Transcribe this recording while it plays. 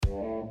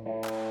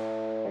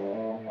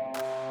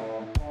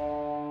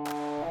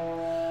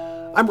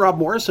I'm Rob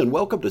Morrison.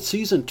 Welcome to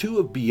Season 2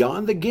 of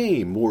Beyond the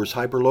Game, Moore's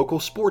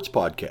hyperlocal sports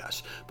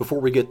podcast. Before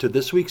we get to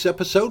this week's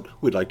episode,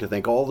 we'd like to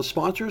thank all the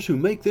sponsors who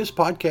make this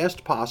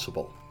podcast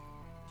possible.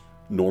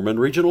 Norman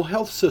Regional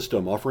Health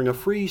System, offering a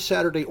free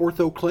Saturday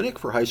ortho clinic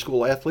for high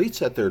school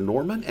athletes at their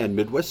Norman and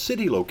Midwest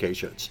City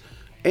locations.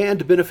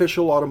 And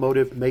Beneficial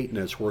Automotive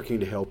Maintenance, working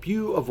to help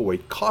you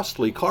avoid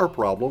costly car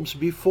problems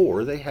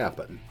before they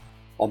happen.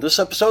 On this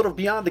episode of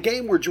Beyond the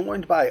Game, we're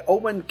joined by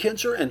Owen,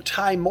 Kinzer, and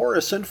Ty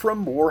Morrison from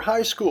Moore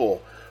High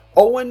School.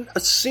 Owen,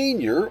 a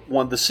senior,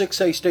 won the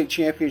 6A state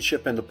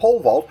championship in the pole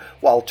vault,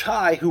 while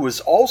Ty, who is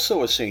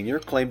also a senior,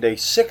 claimed a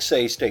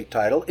 6A state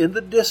title in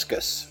the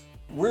discus.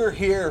 We're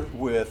here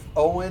with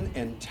Owen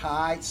and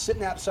Ty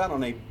sitting outside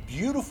on a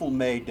beautiful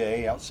May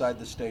day outside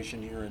the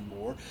station here in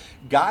Moore.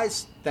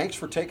 Guys, thanks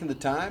for taking the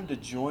time to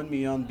join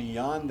me on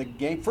Beyond the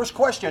Game. First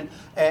question,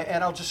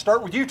 and I'll just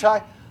start with you,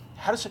 Ty.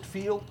 How does it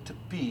feel to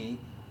be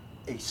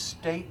a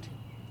state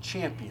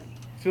champion?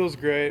 Feels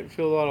great.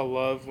 Feel a lot of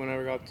love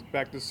whenever I got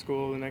back to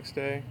school the next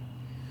day,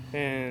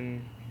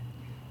 and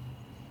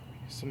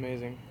it's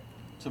amazing.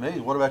 It's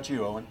amazing. What about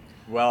you, Owen?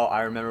 Well,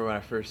 I remember when I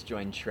first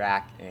joined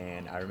track,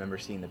 and I remember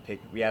seeing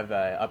we have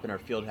up in our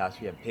field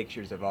house, we have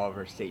pictures of all of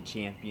our state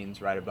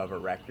champions right above a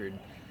record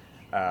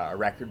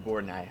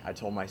board, and I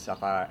told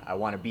myself I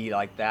want to be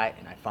like that,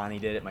 and I finally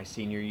did it my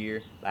senior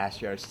year. Last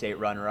year I was state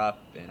runner-up,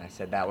 and I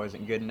said that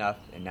wasn't good enough,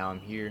 and now I'm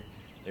here.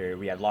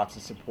 We had lots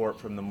of support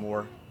from the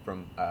Moore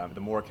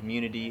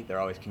community. They're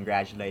always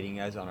congratulating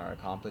us on our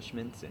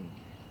accomplishments, and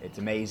it's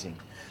amazing.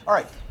 All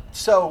right,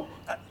 so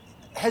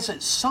has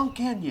it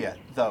sunk in yet,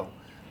 though?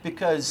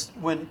 Because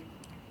when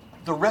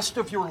the rest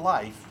of your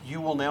life,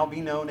 you will now be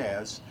known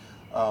as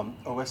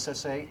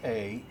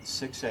OSSAA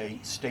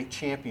 6A state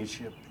champion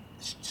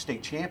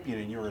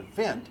in your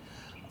event.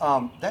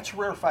 That's a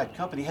rarefied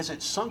company. Has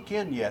it sunk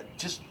in yet,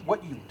 just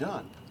what you've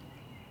done?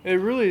 It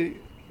really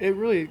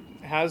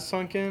has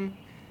sunk in.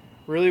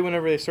 Really,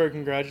 whenever they started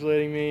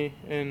congratulating me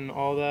and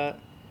all that,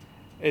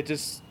 it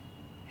just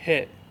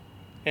hit,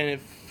 and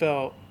it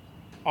felt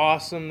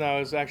awesome that I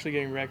was actually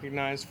getting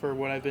recognized for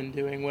what I've been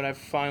doing, what I've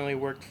finally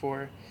worked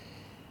for,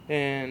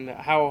 and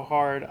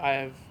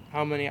how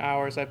many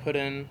hours I put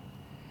in,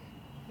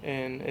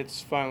 and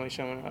it's finally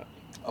showing up.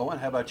 Owen,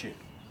 how about you?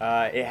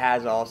 It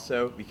has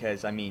also,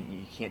 because,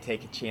 you can't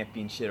take a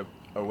championship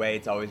away.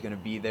 It's always going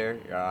to be there.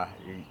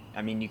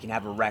 You can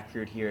have a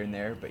record here and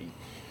there, but you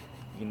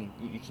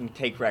can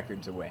take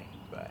records away.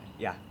 But,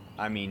 yeah,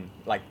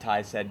 like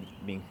Ty said,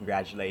 being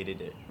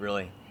congratulated,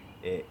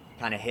 it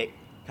kind of hit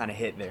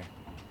there.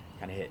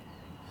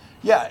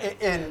 Yeah,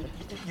 and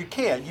you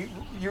can.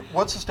 You're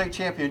once a state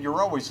champion,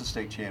 you're always a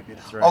state champion.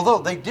 That's right. Although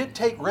they did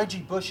take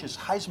Reggie Bush's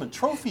Heisman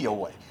Trophy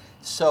away.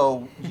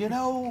 So, you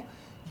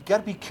got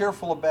to be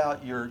careful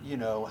about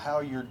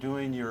how you're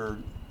doing your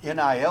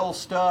NIL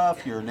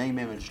stuff, your name,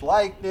 image,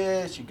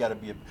 likeness. You got to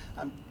be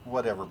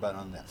whatever about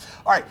on that.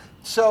 All right,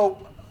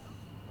 so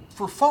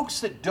for folks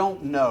that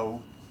don't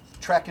know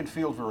track and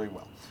field very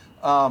well,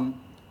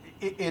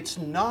 it's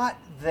not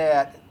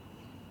that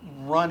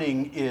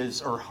running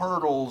or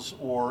hurdles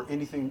or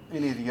any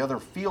of the other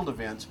field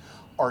events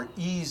are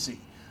easy,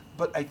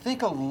 but I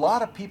think a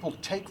lot of people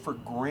take for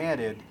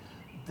granted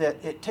that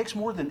it takes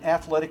more than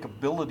athletic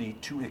ability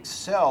to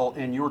excel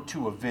in your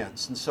two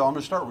events. And so I'm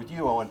going to start with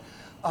you, Owen.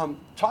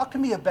 Talk to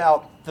me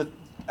about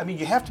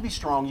you have to be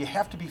strong, you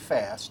have to be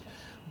fast,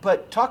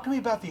 but talk to me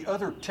about the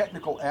other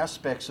technical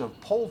aspects of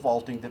pole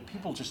vaulting that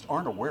people just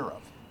aren't aware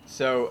of.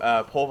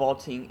 So pole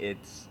vaulting,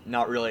 it's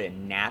not really a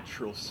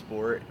natural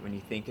sport. When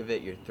you think of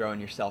it, you're throwing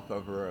yourself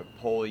over a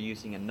pole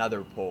using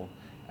another pole.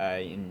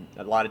 And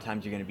a lot of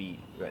times you're going to be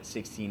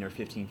 16 or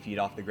 15 feet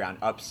off the ground,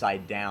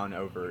 upside down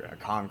over a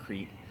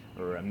concrete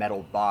or a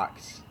metal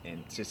box.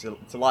 And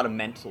it's a lot of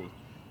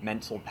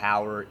mental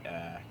power.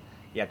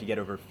 You have to get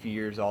over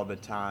fears all the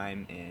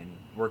time, and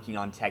working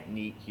on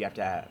technique. You have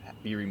to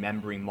be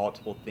remembering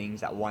multiple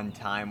things at one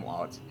time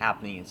while it's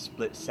happening in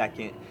split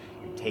second.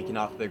 You're taking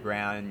off the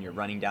ground, you're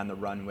running down the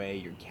runway,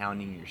 you're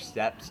counting your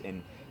steps,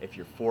 and if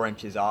you're 4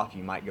 inches off,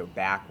 you might go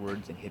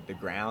backwards and hit the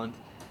ground.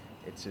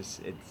 It's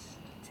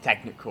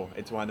technical.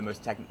 It's one of the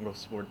most technical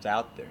sports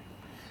out there.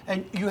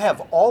 And you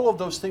have all of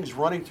those things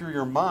running through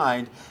your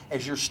mind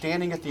as you're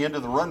standing at the end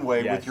of the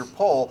runway Yes. with your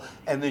pole,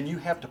 and then you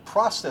have to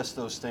process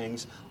those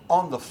things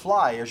on the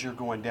fly as you're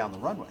going down the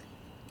runway.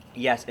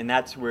 Yes, and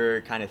that's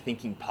where kind of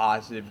thinking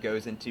positive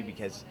goes into,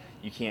 because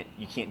you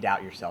can't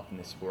doubt yourself in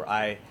this sport.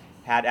 I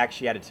had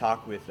a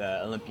talk with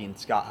Olympian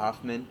Scott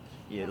Huffman,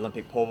 the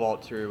Olympic pole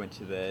vaulter, went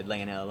to the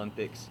Atlanta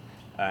Olympics,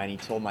 and he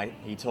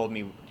told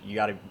me you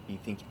got to be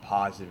thinking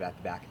positive at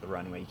the back of the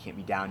runway. You can't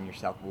be down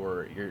yourself,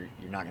 or you're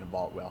not going to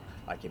vault well.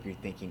 Like if you're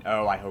thinking,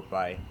 oh, I hope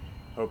I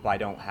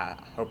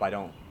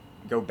don't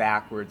go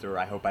backwards, or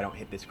I hope I don't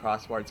hit this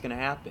crossbar, it's going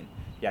to happen.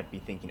 You have to be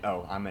thinking,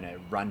 oh, I'm going to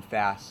run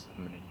fast,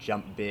 I'm going to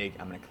jump big,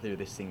 I'm going to clear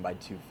this thing by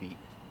 2 feet.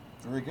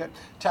 Very good.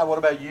 Ty, what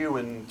about you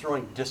in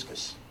throwing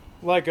discus?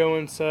 Like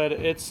Owen said,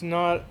 it's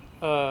not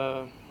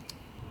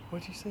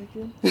what'd you say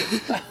again?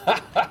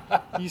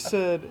 You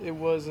said it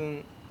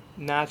wasn't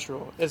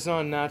natural. It's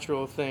not a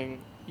natural thing.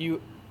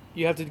 You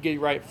have to get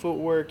right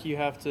footwork. You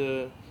have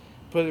to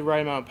put the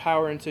right amount of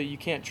power into it. You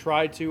can't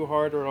try too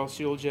hard, or else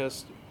you'll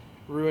just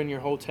ruin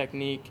your whole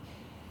technique.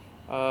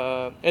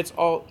 It's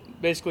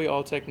basically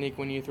all technique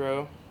when you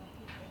throw,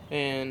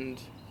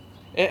 and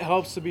it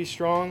helps to be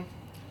strong,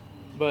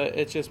 but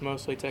it's just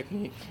mostly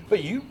technique.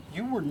 But you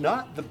were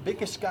not the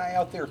biggest guy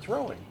out there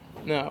throwing.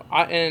 No,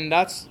 and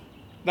that's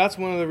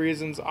one of the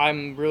reasons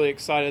I'm really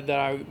excited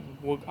that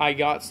I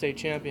got state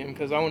champion,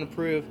 because I want to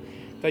prove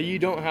that you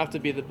don't have to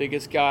be the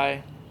biggest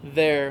guy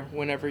there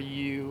whenever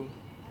you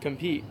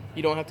compete.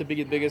 You don't have to be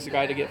the biggest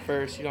guy to get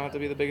first. You don't have to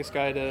be the biggest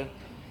guy to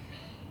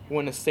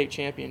win a state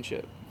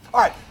championship.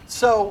 All right,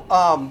 so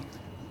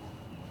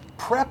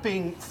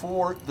prepping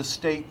for the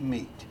state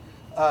meet,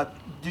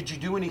 did you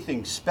do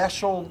anything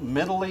special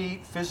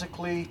mentally,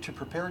 physically to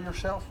prepare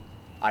yourself?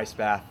 Ice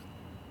bath.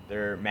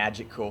 They're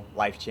magical,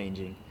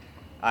 life-changing.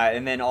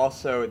 And then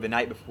also the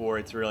night before,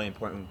 it's really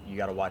important. You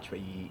got to watch what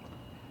you eat.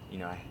 You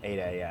know, I ate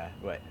a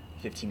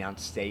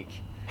 15-ounce steak.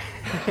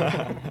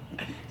 You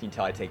can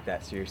tell I take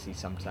that seriously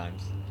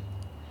sometimes.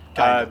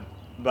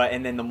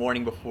 And then the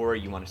morning before,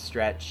 you want to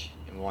stretch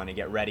and want to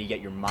get ready,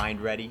 get your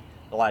mind ready.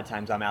 A lot of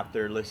times I'm out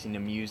there listening to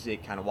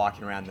music, kind of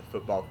walking around the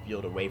football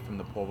field away from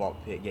the pole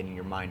vault pit, getting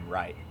your mind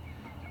right.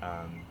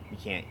 You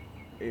can't,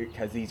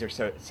 because these are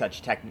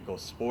such technical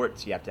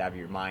sports, you have to have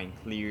your mind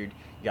cleared.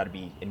 You got to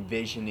be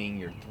envisioning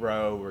your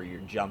throw or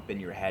your jump in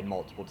your head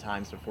multiple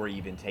times before you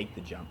even take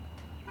the jump.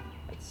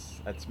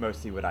 That's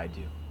mostly what I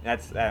do. I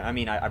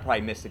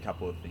probably missed a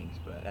couple of things,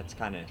 but that's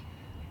kind of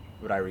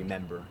what I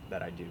remember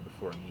that I do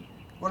before a meet.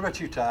 What about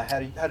you,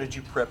 Ty? How did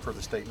you prep for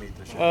the state meet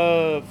this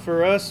year?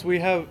 For us,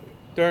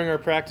 during our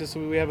practice,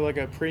 we have like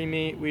a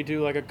pre-meet. We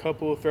do like a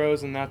couple of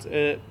throws and that's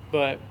it.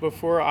 But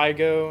before I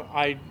go,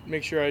 I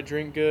make sure I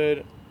drink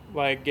good,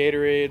 like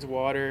Gatorades,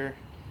 water,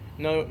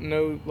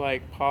 no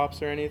like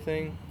pops or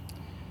anything.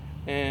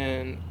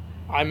 And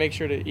I make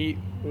sure to eat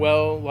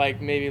well,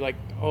 like maybe like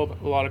a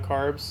lot of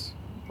carbs,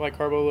 like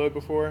carbo load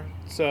before.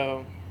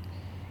 So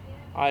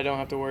I don't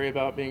have to worry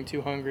about being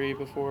too hungry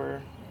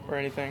before or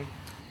anything.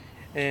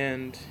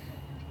 And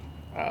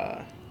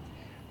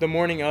the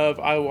morning of,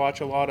 I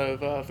watch a lot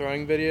of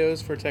throwing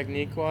videos for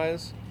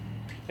technique-wise,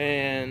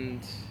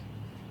 and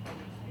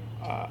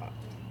I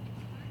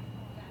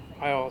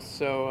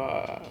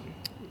also,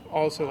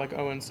 like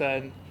Owen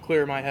said,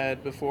 clear my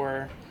head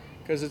before,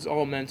 because it's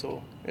all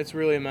mental. It's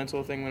really a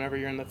mental thing whenever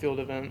you're in the field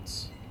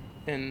events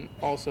and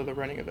also the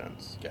running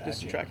events,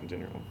 just track in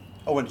general.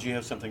 Owen, did you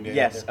have something to add?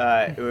 Yes,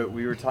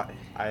 we were talking.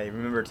 I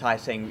remember Ty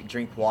saying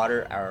drink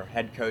water. Our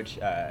head coach,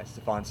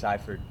 Coach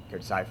Seifert,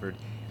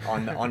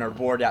 on our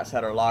board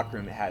outside our locker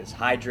room, it has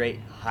hydrate,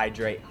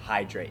 hydrate,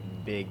 hydrate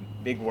in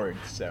big words.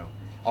 So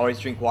always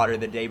drink water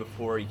the day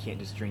before. You can't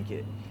just drink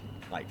it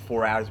like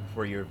 4 hours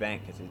before your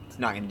event, because it's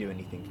not going to do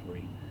anything for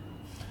you.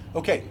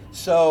 Okay,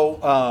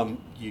 so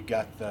you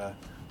got the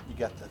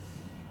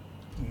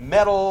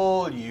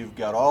medal, you've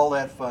got all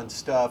that fun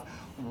stuff.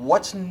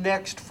 What's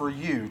next for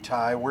you,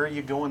 Ty? Where are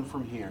you going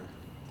from here?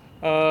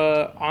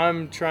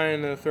 I'm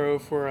trying to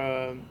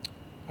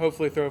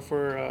hopefully throw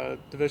for a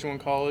Division I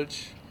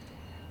college.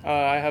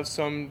 I have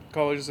some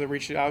colleges that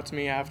reached out to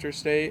me after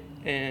state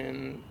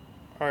and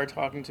are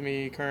talking to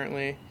me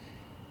currently.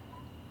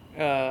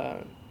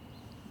 And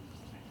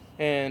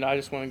I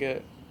just want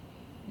to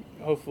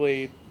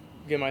hopefully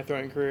get my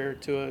throwing career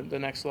to the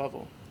next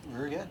level.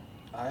 Very good.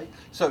 All right.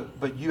 So,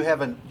 but you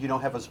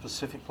don't have a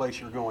specific place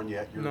you're going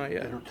yet. Not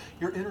yet.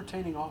 You're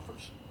entertaining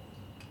offers.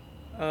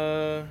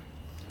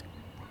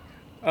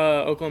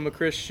 Oklahoma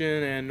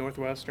Christian and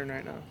Northwestern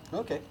right now.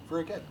 Okay,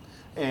 very good.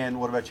 And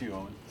what about you,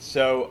 Owen?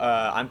 So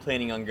I'm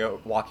planning on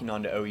walking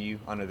on to OU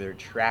onto their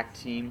track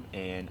team,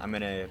 and I'm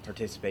going to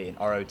participate in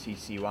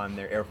ROTC while I'm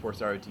there, Air Force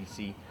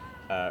ROTC.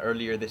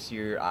 Earlier this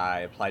year,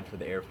 I applied for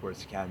the Air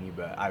Force Academy,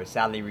 but I was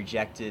sadly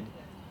rejected.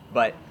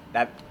 But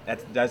that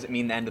doesn't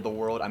mean the end of the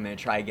world. I'm going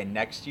to try again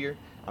next year.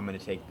 I'm going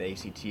to take the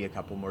ACT a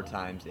couple more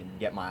times and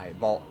get my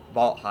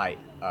vault height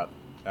up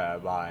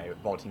by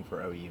vaulting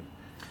for OU.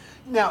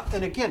 Now,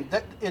 and again,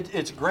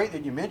 it's great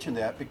that you mentioned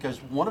that, because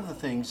one of the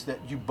things that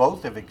you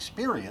both have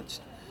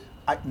experienced,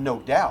 no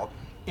doubt,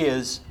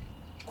 is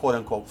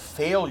quote-unquote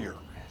failure.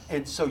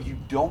 And so you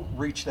don't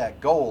reach that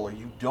goal or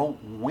you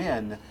don't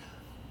win.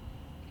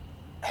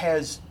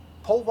 Has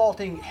pole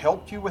vaulting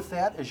helped you with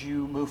that as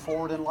you move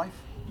forward in life?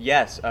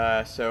 Yes,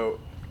 so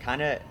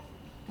kind of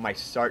my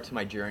start to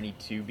my journey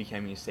to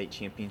becoming a state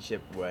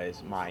championship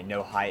was my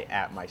no height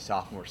at my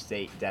sophomore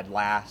state, dead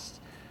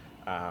last.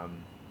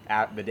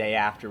 The day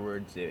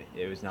afterwards,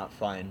 it was not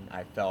fun.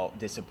 I felt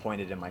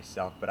disappointed in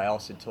myself, but I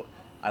also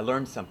I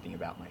learned something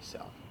about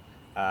myself.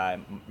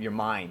 Your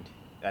mind,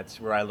 that's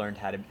where I learned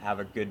how to have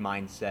a good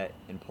mindset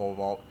in pole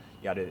vault.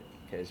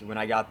 Because when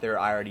I got there,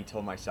 I already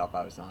told myself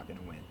I was not going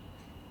to win.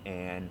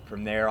 And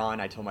from there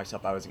on, I told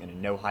myself I wasn't going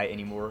to no height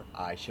anymore.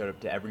 I showed up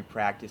to every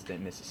practice,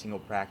 didn't miss a single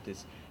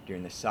practice.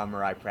 During the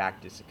summer, I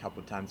practiced a couple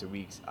of times a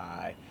week.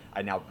 I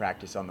now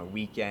practice on the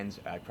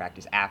weekends. I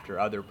practice after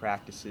other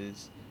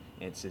practices.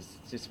 And it's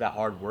just about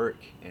hard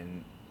work.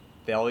 And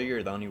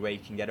failure. The only way you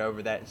can get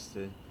over that is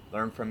to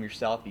learn from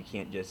yourself. You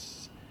can't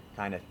just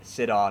kind of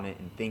sit on it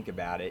and think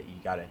about it. You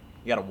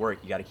gotta work.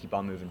 You gotta keep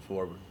on moving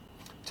forward.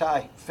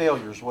 Ty,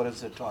 failures, what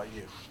has it taught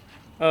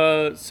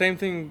you? Same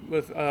thing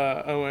with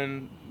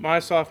Owen. My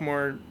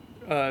sophomore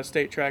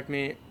state track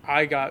meet,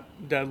 I got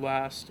dead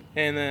last,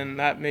 and then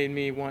that made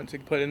me want to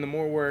put in the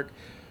more work,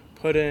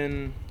 put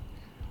in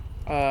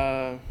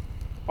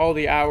all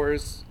the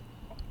hours,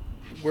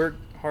 work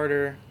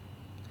harder,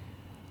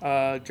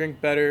 drink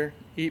better,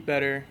 eat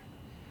better,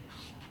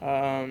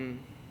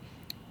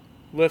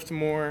 lift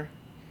more,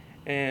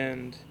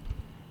 and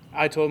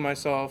I told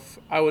myself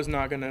I was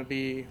not going to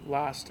be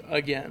last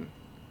again.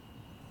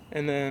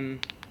 And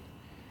then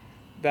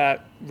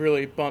that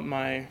really bumped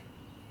my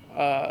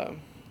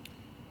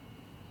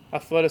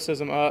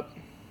athleticism up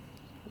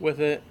with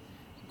it,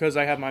 because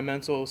I have my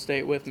mental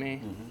state with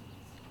me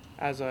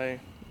as I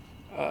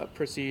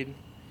proceed.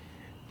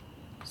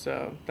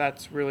 So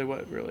that's really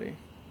what really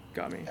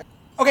got me.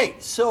 Okay,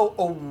 so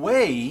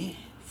away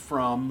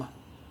from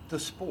the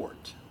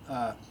sport,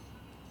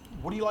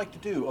 what do you like to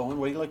do, Owen?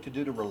 What do you like to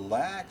do to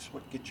relax?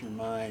 What gets your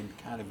mind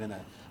kind of in a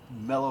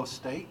mellow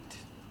state?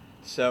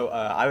 So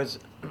I was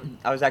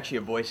actually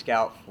a Boy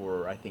Scout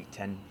for, I think,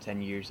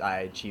 10 years.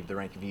 I achieved the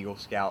rank of Eagle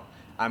Scout.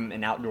 I'm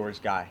an outdoors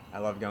guy. I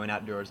love going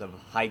outdoors. I love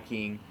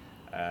hiking,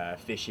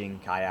 fishing,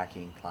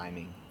 kayaking,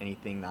 climbing,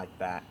 anything like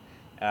that.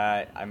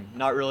 I'm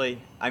not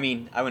really, I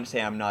wouldn't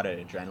say I'm not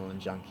an adrenaline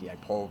junkie. I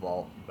pole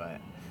vault, but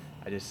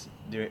I just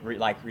do it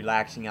like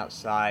relaxing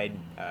outside,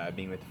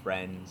 being with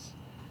friends,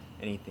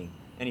 anything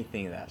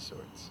of that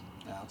sort.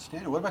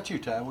 Outstanding. What about you,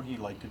 Ty? What do you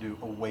like to do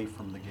away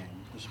from the game,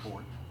 the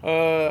sport?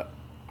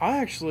 I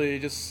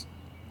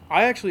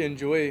actually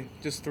enjoy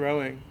just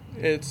throwing.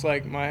 It's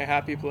like my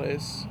happy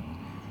place.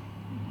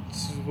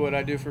 This is what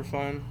I do for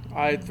fun.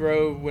 I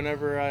throw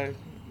whenever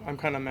I'm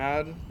kind of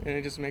mad, and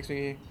it just makes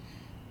me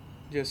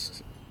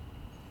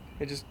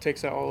it just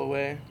takes that all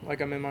away.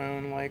 Like I'm in my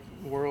own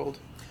world.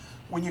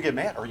 When you get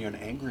mad, are you an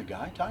angry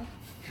guy, Ty?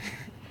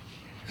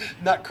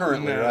 Not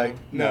currently, No, right?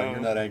 no. You're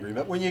not angry.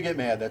 But when you get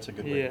mad, that's a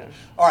good way. Yeah.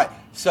 All right.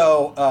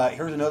 So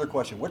here's another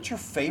question. What's your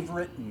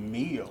favorite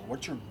meal?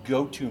 What's your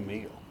go-to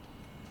meal?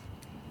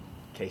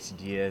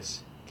 Quesadillas,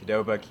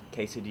 Qdoba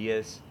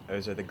quesadillas.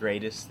 Those are the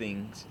greatest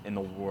things in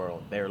the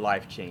world. They're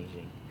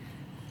life-changing.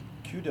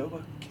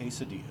 Qdoba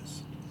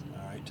quesadillas.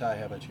 All right, Ty,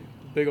 how about you?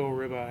 Big old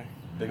ribeye.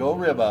 Big old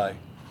ribeye.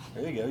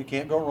 There you go. You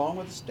can't go wrong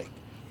with a steak.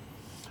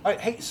 All right.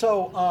 Hey,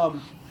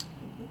 so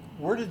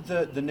where did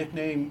the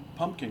nickname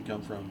Pumpkin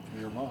come from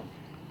your mom?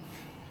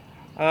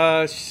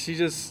 She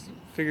just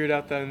figured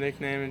out that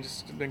nickname and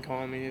just been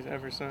calling me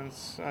ever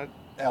since.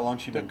 How long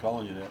she been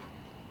calling you that?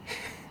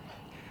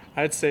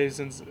 I'd say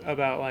since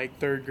about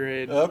third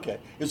grade. Okay.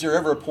 Is there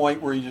ever a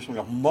point where you just want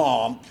to go,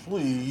 Mom,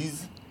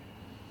 please?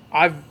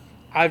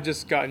 I've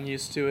just gotten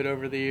used to it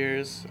over the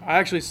years. I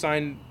actually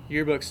signed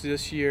yearbooks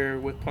this year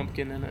with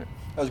Pumpkin in it.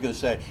 I was going to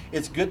say,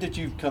 it's good that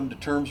you've come to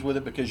terms with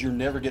it, because you're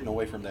never getting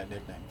away from that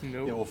nickname.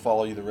 Nope. It will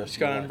follow you the rest Just of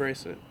your gotta life.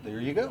 embrace it.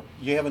 There you go.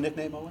 You have a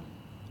nickname, Owen?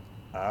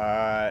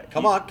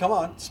 Come Come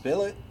on,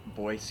 spill it.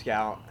 Boy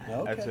Scout.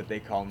 Okay. That's what they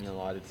call me a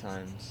lot of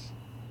times.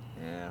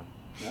 Yeah.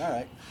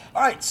 All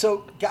right.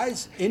 So,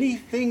 guys,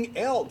 anything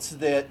else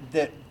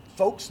that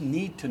folks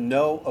need to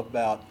know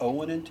about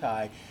Owen and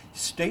Ty,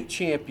 state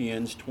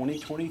champions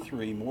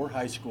 2023, Moore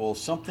High School,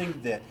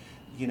 something that,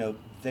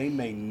 they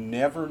may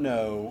never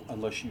know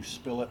unless you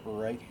spill it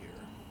right here?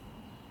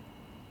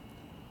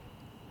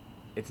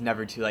 It's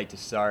never too late to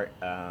start.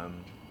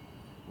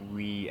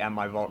 We, at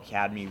my vault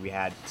academy, we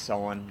had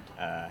someone,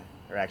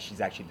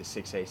 she's actually the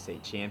 6A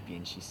state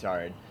champion. She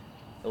started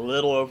a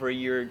little over a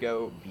year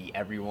ago, beat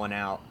everyone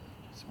out,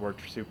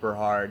 worked super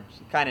hard.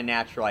 She's kind of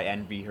natural. I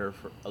envy her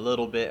for a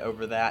little bit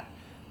over that.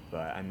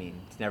 But,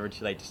 it's never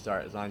too late to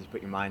start. As long as you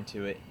put your mind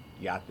to it,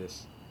 you got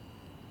this.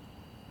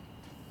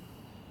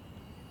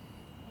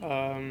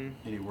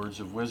 Any words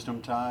of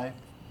wisdom, Ty?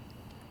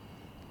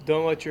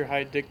 Don't let your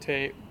height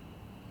dictate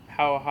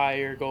how high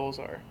your goals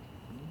are.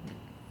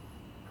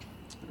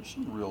 There's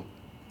some real,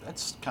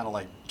 that's kind of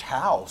like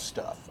Tao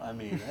stuff.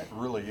 That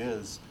really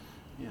is,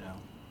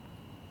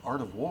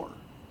 art of war.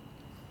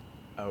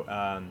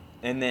 And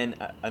then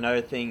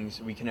another thing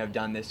is we couldn't have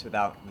done this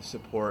without the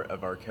support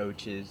of our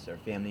coaches, our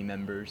family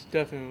members.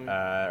 Definitely.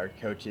 Our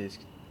coaches.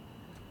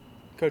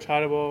 Coach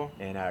Hodeball.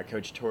 And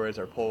Coach Torres,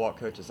 our pole vault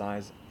coach, as long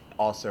as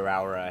also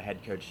our head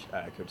coach,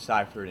 Coach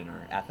Seifert, and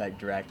our athletic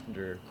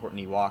director,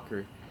 Courtney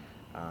Walker.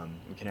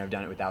 We couldn't have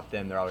done it without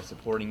them. They're always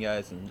supporting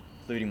us,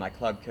 including my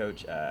club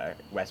coach,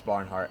 Wes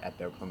Barnhart at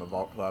the Oklahoma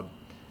Vault Club.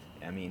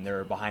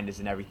 They're behind us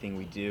in everything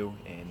we do,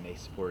 and they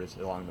support us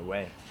along the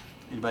way.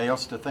 Anybody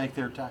else to thank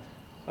there, Ty?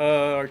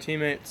 Our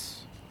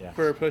teammates Yes.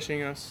 for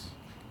pushing us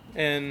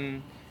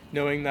and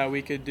knowing that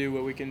we could do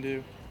what we can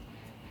do.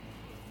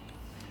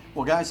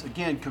 Well, guys,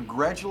 again,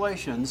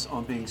 congratulations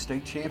on being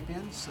state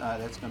champions.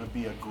 That's going to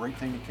be a great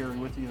thing to carry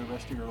with you the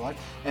rest of your life.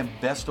 And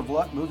best of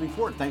luck moving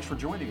forward. Thanks for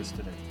joining us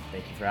today.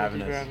 Thank you for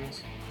having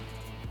us.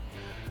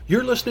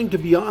 You're listening to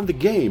Beyond the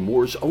Game,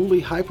 Moore's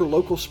only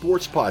hyperlocal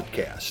sports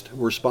podcast.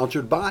 We're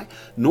sponsored by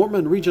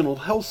Norman Regional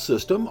Health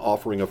System,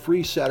 offering a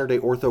free Saturday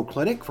ortho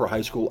clinic for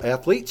high school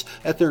athletes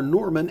at their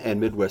Norman and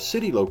Midwest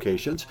City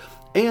locations,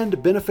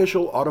 and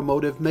Beneficial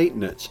Automotive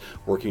Maintenance,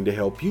 working to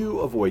help you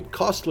avoid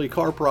costly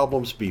car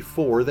problems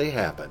before they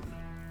happen.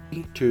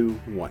 3, 2,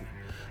 1.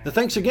 Now,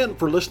 thanks again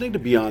for listening to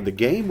Beyond the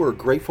Game. We're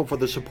grateful for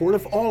the support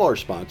of all our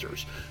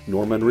sponsors.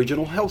 Norman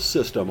Regional Health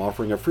System,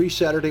 offering a free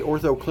Saturday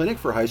ortho clinic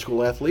for high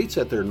school athletes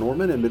at their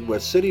Norman and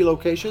Midwest City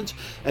locations,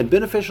 and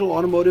Beneficial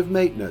Automotive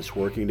Maintenance,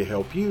 working to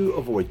help you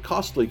avoid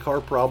costly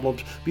car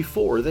problems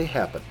before they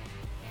happen.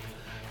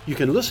 You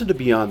can listen to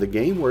Beyond the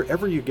Game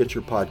wherever you get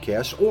your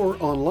podcasts or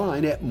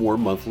online at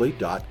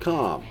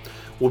moremonthly.com.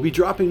 We'll be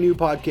dropping new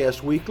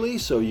podcasts weekly,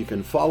 so you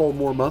can follow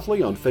More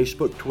Monthly on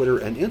Facebook, Twitter,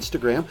 and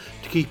Instagram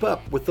to keep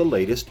up with the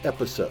latest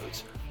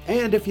episodes.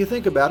 And if you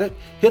think about it,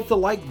 hit the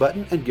like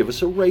button and give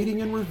us a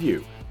rating and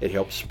review. It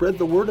helps spread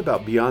the word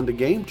about Beyond the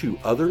Game to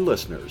other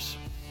listeners.